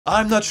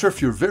I'm not sure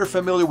if you're very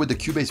familiar with the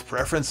CUBASE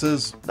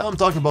preferences. Now I'm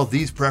talking about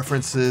these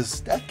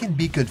preferences that can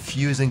be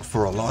confusing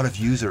for a lot of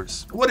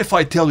users. What if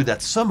I tell you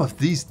that some of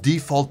these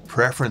default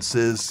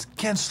preferences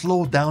can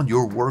slow down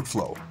your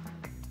workflow?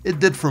 It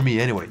did for me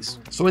anyways.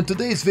 So in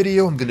today's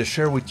video, I'm going to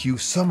share with you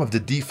some of the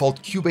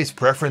default CUBASE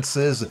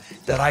preferences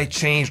that I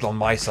changed on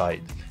my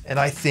side. And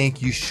I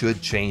think you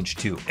should change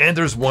too. And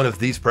there's one of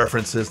these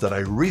preferences that I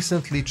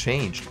recently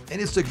changed,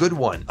 and it's a good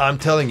one. I'm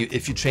telling you,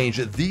 if you change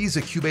these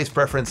CUBASE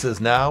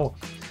preferences now,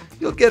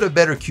 you'll get a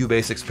better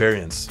CUBASE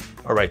experience.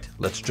 All right,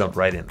 let's jump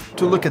right in.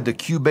 To look at the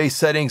CUBASE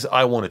settings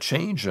I want to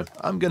change,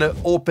 I'm going to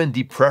open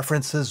the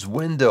preferences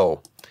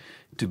window.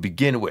 To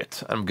begin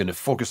with, I'm going to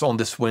focus on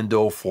this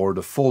window for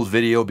the full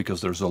video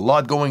because there's a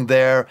lot going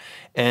there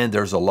and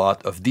there's a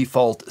lot of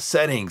default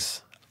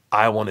settings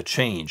I want to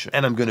change.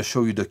 And I'm going to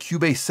show you the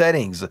CUBASE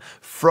settings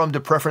from the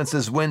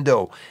preferences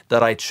window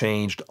that I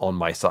changed on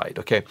my side,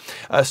 okay?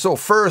 So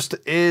first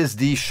is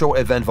the show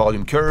event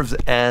volume curves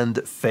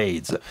and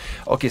fades.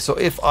 Okay, so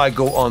if I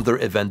go under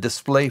event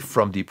display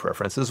from the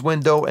preferences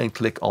window and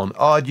click on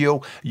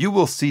audio, you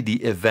will see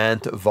the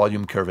event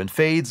volume curve and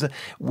fades,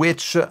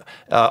 which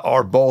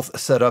are both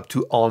set up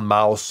to on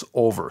mouse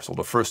over. So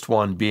the first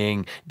one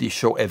being the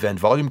show event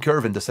volume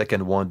curve and the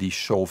second one, the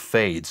show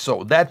fade.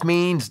 So that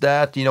means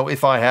that, you know,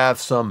 if I have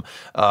some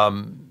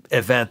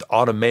event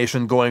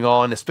automation going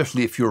on,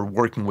 especially if you're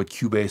working with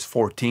CUBASE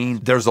 14.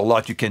 There's a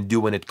lot you can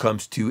do when it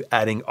comes to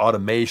adding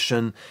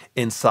automation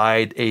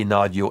inside an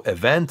audio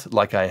event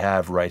like I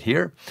have right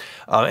here.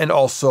 And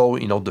also,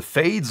 you know, the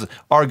fades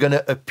are going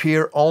to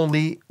appear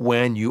only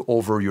when you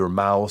hover your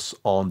mouse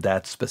on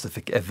that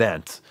specific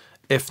event.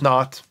 If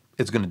not,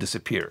 it's going to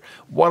disappear.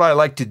 What I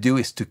like to do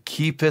is to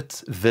keep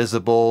it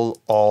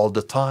visible all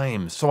the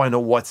time, so I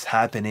know what's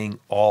happening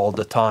all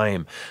the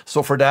time.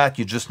 So for that,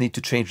 you just need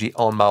to change the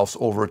on mouse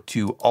over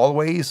to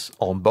always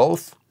on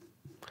both.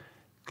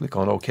 Click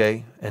on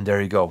OK, and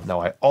there you go.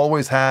 Now I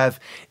always have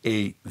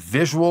a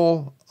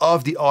visual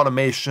of the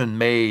automation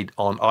made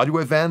on audio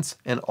events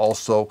and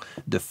also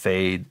the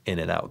fade in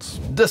and outs.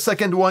 The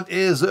second one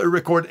is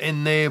record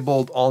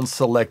enabled on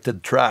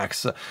selected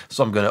tracks.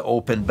 So I'm going to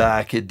open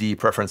back the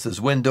preferences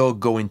window,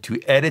 go into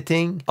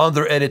editing.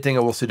 Under editing,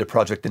 I will see the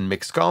project and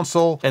mix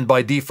console. And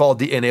by default,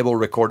 the enable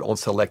record on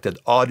selected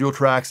audio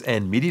tracks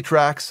and MIDI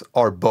tracks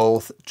are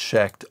both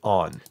checked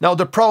on. Now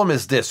the problem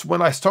is this: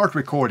 when I start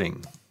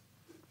recording,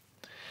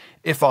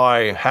 if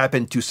I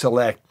happen to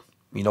select,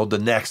 you know, the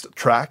next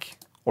track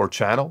or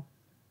channel,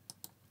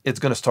 it's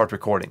going to start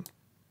recording.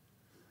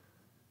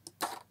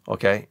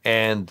 Okay,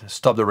 and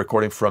stop the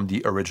recording from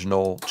the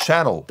original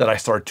channel that I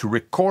started to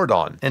record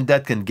on. And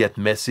that can get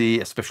messy,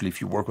 especially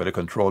if you work with a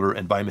controller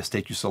and by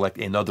mistake you select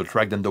another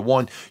track than the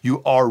one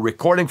you are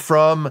recording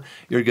from,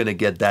 you're gonna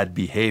get that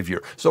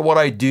behavior. So what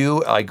I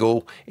do, I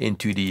go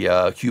into the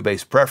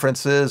CUBASE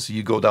preferences,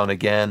 you go down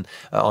again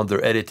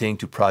under editing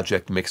to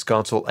project mix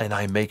console, and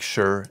I make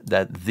sure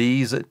that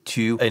these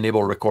two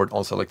enable record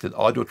on selected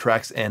audio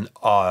tracks and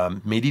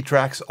MIDI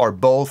tracks are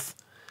both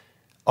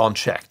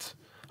unchecked.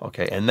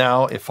 Okay, and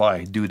now if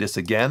I do this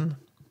again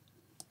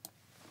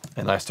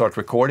and I start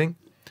recording,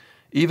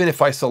 even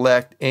if I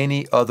select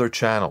any other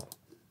channel,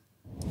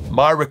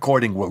 my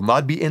recording will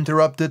not be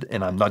interrupted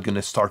and I'm not going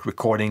to start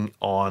recording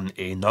on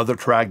another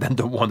track than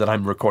the one that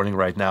I'm recording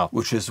right now,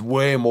 which is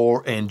way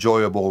more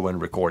enjoyable when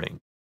recording.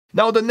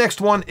 Now the next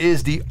one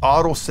is the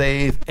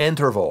autosave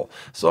interval.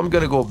 So I'm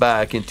going to go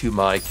back into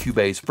my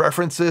CUBASE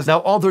preferences.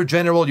 Now under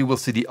general, you will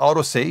see the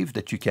autosave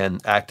that you can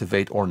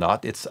activate or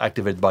not. It's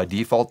activated by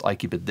default. I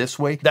keep it this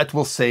way. That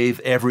will save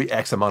every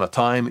X amount of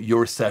time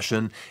your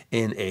session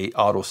in a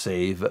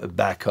autosave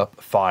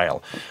backup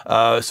file.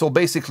 So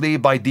basically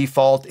by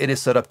default, it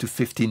is set up to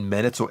 15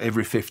 minutes. So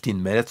every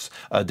 15 minutes,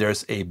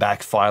 there's a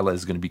back file that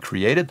is going to be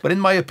created. But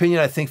in my opinion,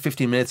 I think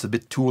 15 minutes is a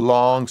bit too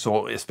long.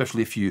 So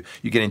especially if you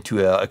get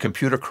into a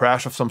computer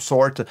crash of some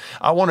sort,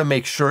 I want to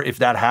make sure if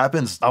that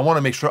happens, I want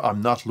to make sure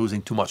I'm not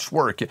losing too much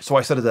work. So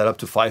I set that up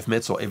to 5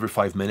 minutes. So every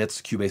 5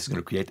 minutes, CUBASE is going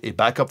to create a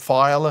backup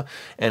file.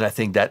 And I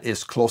think that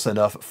is close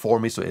enough for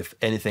me. So if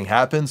anything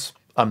happens,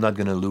 I'm not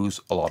going to lose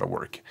a lot of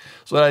work.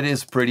 So that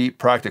is pretty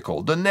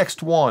practical. The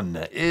next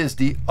one is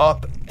the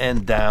up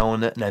and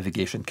down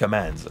navigation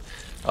commands.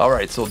 All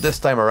right, so this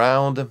time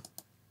around,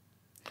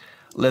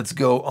 let's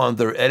go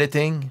under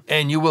editing,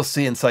 and you will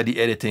see inside the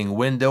editing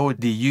window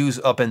the use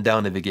up and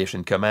down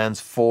navigation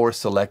commands for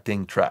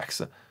selecting tracks.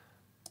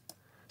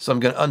 So I'm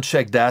going to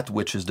uncheck that,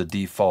 which is the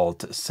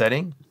default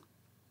setting.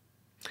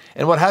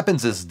 And what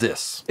happens is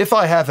this: if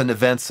I have an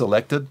event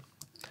selected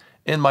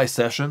in my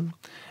session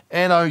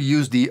and I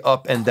use the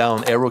up and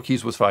down arrow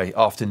keys, which I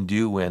often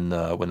do when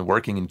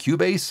working in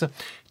CUBASE,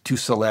 to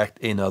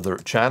select another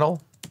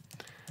channel,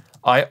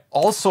 I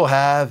also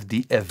have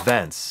the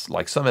events,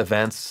 like some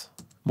events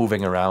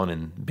moving around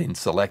and being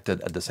selected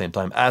at the same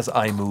time as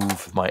I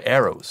move my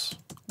arrows,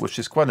 which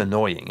is quite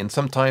annoying. And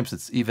sometimes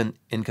it's even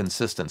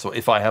inconsistent. So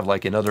if I have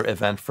like another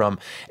event from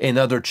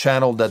another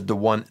channel that the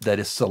one that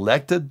is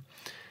selected,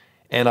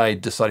 and I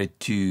decided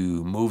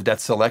to move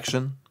that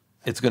selection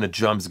it's going to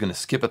jump, it's going to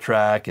skip a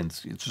track, and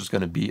it's just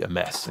going to be a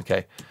mess,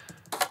 okay?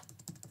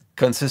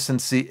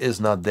 Consistency is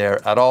not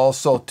there at all.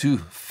 So to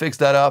fix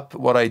that up,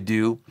 what I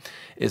do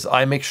is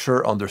I make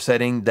sure under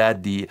setting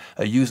that the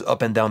use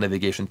up and down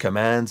navigation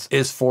commands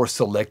is for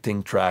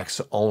selecting tracks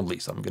only.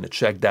 So I'm going to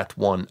check that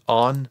one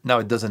on. Now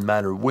it doesn't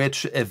matter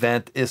which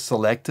event is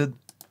selected.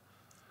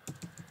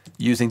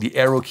 Using the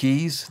arrow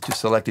keys to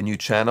select a new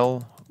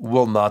channel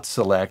will not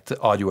select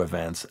audio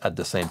events at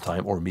the same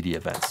time or media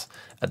events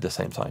at the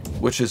same time,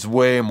 which is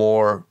way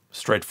more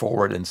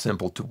straightforward and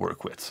simple to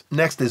work with.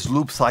 Next is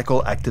loop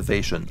cycle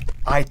activation.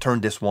 I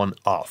turned this one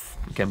off.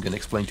 Okay, I'm going to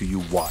explain to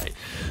you why.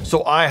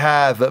 So I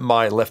have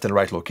my left and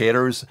right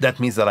locators. That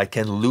means that I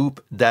can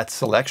loop that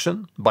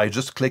selection by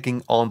just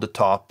clicking on the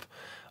top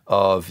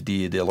of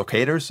the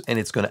locators, and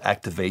it's going to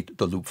activate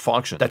the loop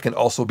function. That can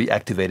also be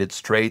activated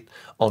straight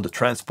on the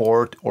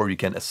transport, or you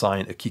can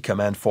assign a key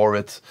command for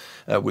it,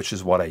 which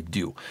is what I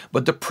do.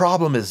 But the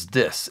problem is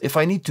this: if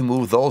I need to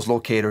move those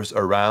locators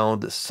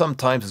around,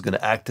 sometimes it's going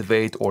to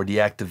activate or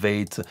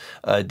deactivate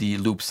the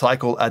loop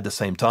cycle at the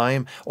same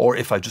time, or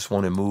if I just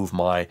want to move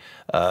my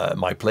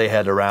my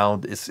playhead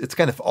around, it's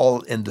kind of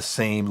all in the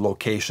same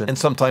location, and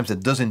sometimes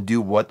it doesn't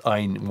do what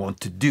I want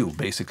to do,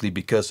 basically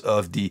because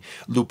of the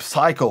loop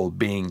cycle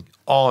being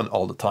on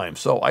all the time.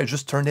 So I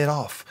just turned it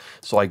off.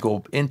 So I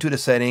go into the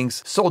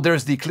settings. So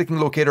there's the clicking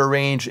locator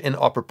range in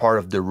upper part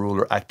of the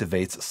ruler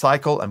activates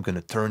cycle. I'm going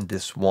to turn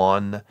this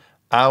one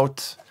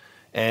out.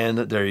 And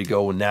there you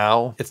go.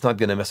 Now it's not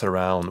going to mess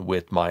around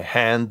with my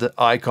hand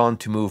icon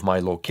to move my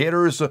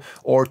locators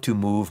or to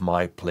move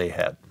my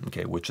playhead.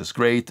 Okay, which is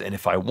great. And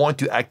if I want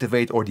to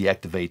activate or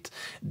deactivate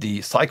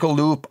the cycle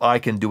loop, I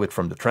can do it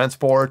from the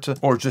transport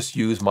or just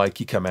use my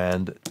key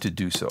command to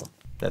do so.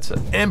 That's it.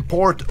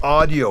 Import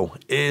audio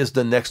is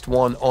the next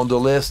one on the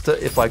list.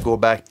 If I go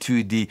back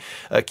to the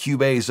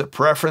CUBASE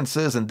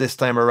preferences, and this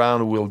time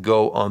around we'll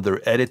go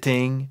under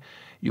editing,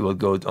 you will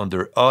go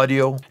under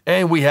audio,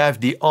 and we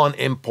have the on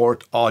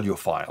import audio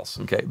files.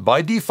 Okay,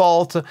 by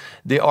default,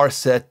 they are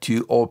set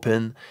to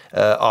open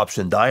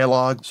option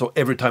dialog. So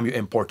every time you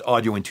import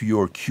audio into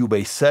your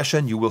CUBASE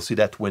session, you will see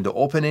that window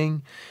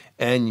opening.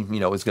 And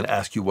it's going to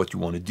ask you what you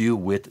want to do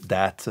with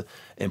that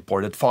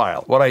imported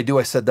file. What I do,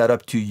 I set that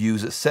up to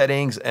use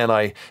settings, and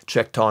I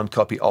checked on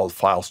copy all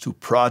files to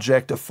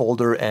project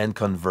folder and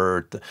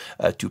convert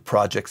to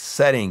project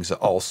settings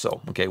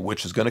also, okay,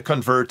 which is going to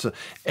convert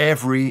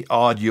every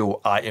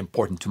audio I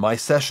import into my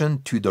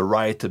session to the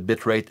right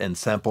bitrate and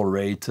sample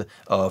rate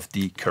of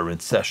the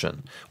current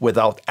session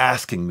without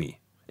asking me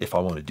if I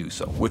want to do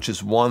so, which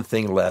is one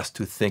thing less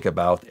to think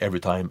about every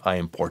time I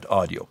import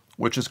audio,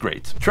 which is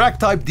great. Track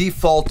type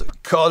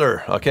default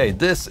color. Okay,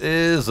 this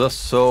is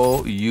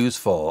so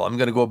useful. I'm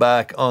gonna go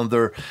back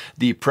under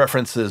the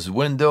preferences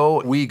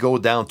window. We go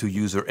down to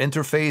user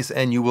interface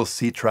and you will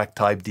see track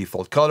type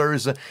default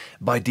colors.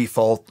 By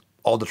default,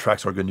 all the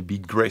tracks are going to be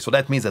gray. So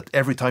that means that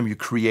every time you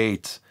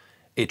create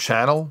a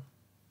channel,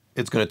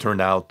 it's gonna turn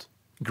out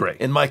gray.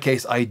 In my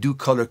case, I do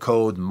color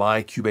code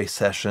my CUBASE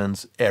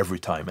sessions every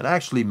time. And I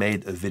actually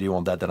made a video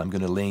on that I'm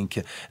gonna link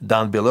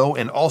down below.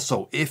 And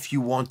also, if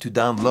you want to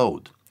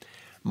download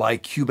my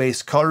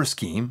CUBASE color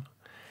scheme,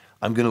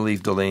 I'm going to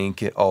leave the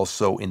link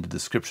also in the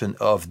description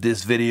of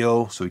this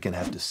video so you can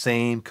have the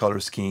same color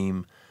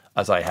scheme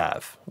as I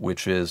have,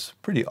 which is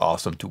pretty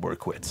awesome to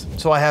work with.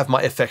 So I have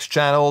my effects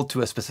channel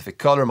to a specific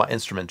color, my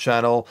instrument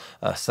channel,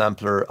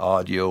 sampler,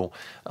 audio,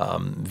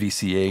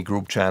 VCA,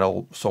 group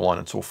channel, so on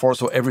and so forth.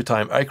 So every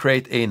time I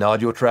create an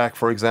audio track,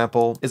 for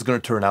example, it's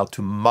going to turn out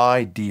to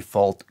my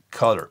default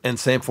color. And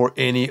same for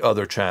any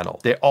other channel.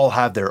 They all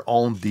have their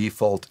own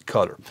default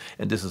color.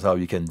 And this is how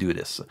you can do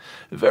this.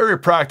 Very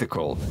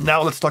practical.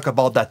 Now let's talk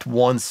about that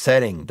one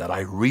setting that I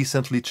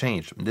recently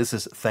changed. This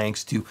is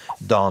thanks to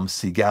Dom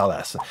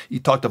Sigalas. He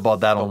talked about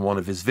that on one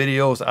of his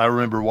videos. I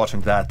remember watching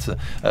that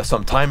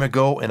some time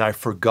ago and I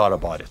forgot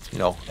about it,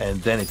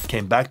 and then it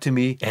came back to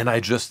me and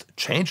I just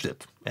changed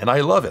it. And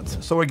I love it.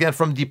 So again,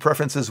 from the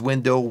preferences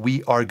window,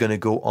 we are going to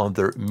go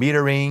under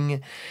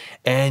metering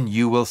and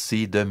you will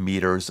see the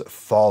meters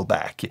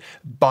fallback.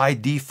 By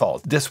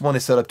default, this one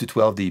is set up to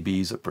 12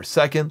 dBs per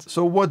second.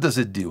 So what does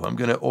it do? I'm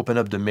going to open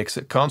up the mix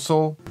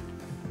console.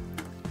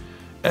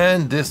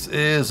 And this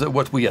is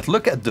what we get.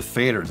 Look at the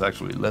faders,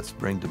 actually. Let's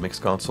bring the mix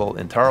console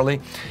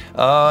entirely.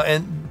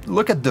 And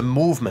look at the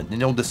movement,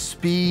 the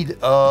speed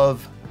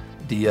of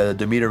the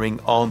metering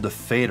on the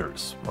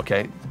faders,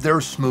 okay? They're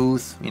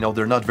smooth,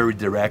 they're not very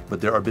direct, but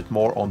they're a bit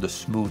more on the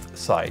smooth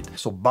side.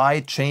 So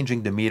by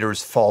changing the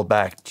meters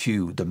fallback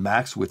to the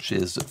max, which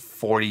is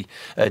 40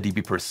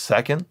 dB per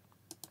second,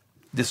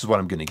 this is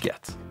what I'm gonna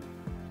get.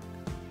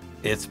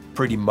 It's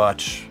pretty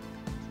much,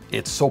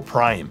 it's so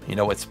prime,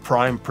 it's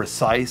prime,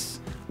 precise,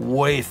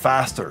 way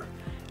faster.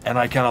 And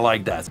I kind of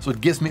like that. So it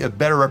gives me a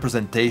better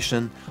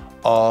representation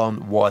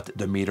on what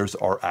the meters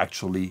are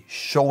actually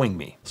showing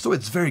me. So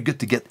it's very good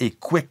to get a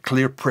quick,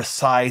 clear,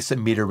 precise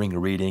metering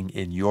reading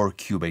in your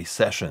CUBASE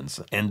sessions.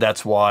 And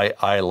that's why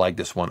I like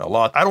this one a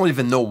lot. I don't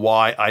even know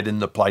why I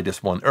didn't apply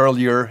this one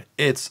earlier.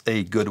 it's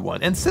a good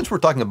one. And since we're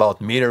talking about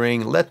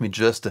metering, let me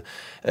just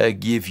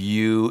give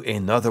you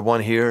another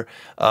one here,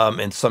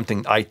 and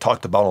something I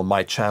talked about on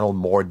my channel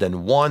more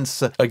than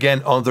once.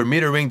 Again, under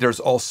metering, there's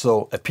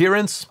also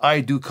appearance. I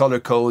do color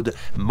code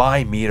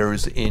my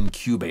meters in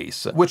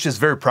CUBASE, which is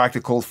very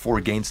practical for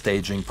gain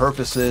staging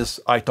purposes.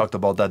 I talked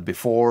about that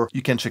before.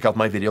 You can check out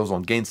my videos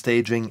on gain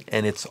staging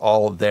and it's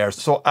all there.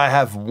 So I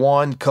have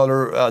one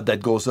color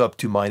that goes up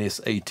to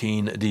minus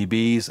 18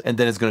 dBs, and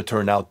then it's going to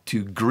turn out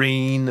to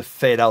green,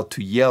 fade out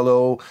to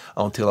yellow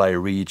until I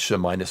reach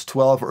minus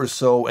 12 or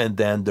so, and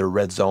then the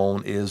red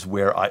zone is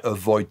where I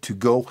avoid to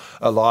go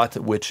a lot,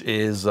 which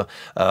is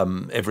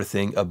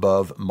everything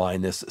above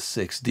minus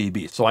 6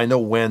 dB. So I know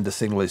when the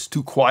signal is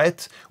too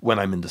quiet, when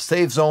I'm in the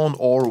safe zone,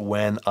 or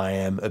when I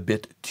am a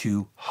bit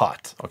too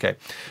hot. Okay,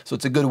 so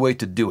it's a good way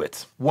to do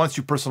it. Once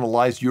you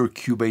personalize your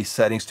CUBASE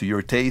settings to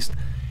your taste,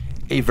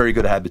 a very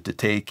good habit to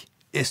take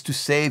is to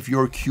save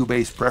your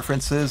CUBASE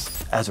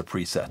preferences as a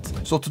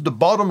preset. So to the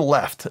bottom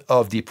left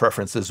of the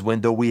preferences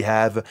window, we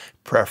have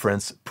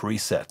preference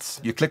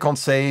presets. You click on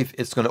save,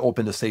 it's going to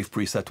open the save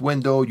preset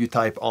window. You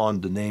type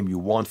on the name you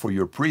want for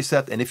your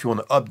preset, and if you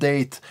want to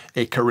update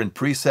a current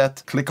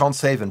preset, click on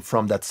save, and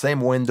from that same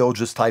window,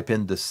 just type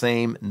in the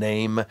same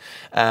name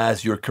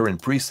as your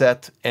current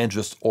preset and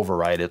just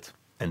override it,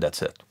 and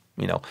that's it.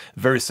 You know,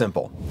 very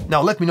simple.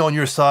 Now, let me know on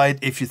your side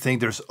if you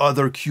think there's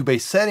other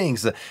CUBASE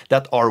settings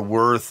that are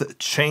worth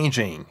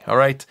changing. All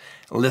right,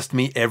 list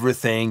me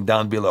everything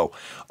down below.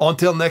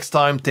 Until next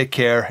time, take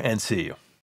care and see you.